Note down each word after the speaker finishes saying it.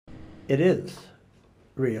it is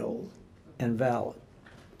real and valid.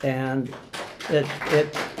 And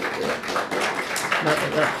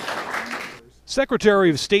Secretary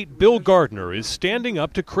of State Bill Gardner is standing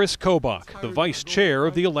up to Chris Kobach, the vice chair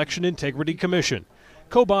of the Election Integrity Commission.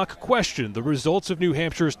 Kobach questioned the results of New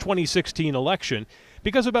Hampshire's 2016 election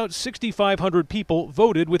because about 6,500 people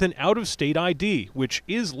voted with an out-of-state ID, which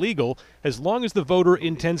is legal as long as the voter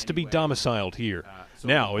intends to be domiciled here.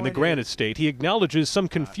 Now, in the Granite State, he acknowledges some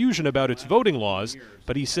confusion about its voting laws,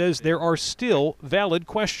 but he says there are still valid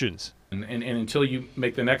questions. And until you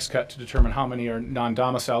make the next cut to determine how many are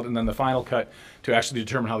non-domiciled and then the final cut to actually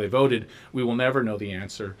determine how they voted, we will never know the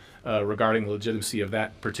answer regarding the legitimacy of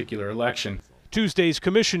that particular election. Tuesday's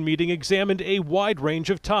commission meeting examined a wide range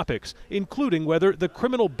of topics, including whether the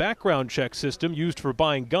criminal background check system used for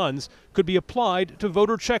buying guns could be applied to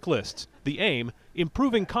voter checklists. The aim,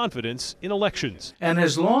 improving confidence in elections. And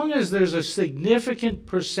as long as there's a significant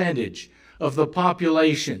percentage of the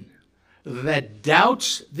population that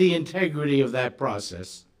doubts the integrity of that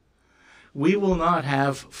process, we will not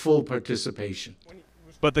have full participation.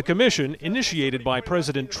 But the commission, initiated by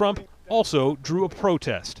President Trump, also drew a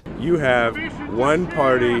protest. You have one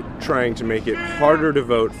party trying to make it harder to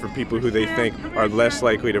vote for people who they think are less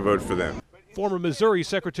likely to vote for them. Former Missouri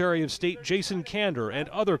Secretary of State Jason Kander and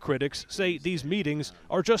other critics say these meetings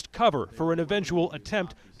are just cover for an eventual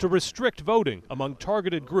attempt to restrict voting among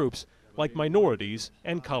targeted groups like minorities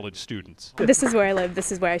and college students. This is where I live.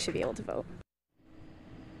 This is where I should be able to vote.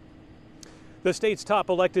 The state's top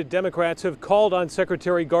elected Democrats have called on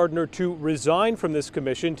Secretary Gardner to resign from this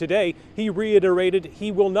commission. Today, he reiterated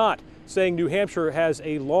he will not, saying New Hampshire has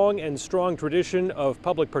a long and strong tradition of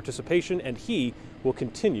public participation and he will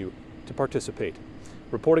continue to participate.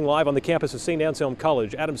 Reporting live on the campus of St. Anselm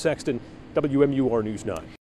College, Adam Sexton, WMUR News 9.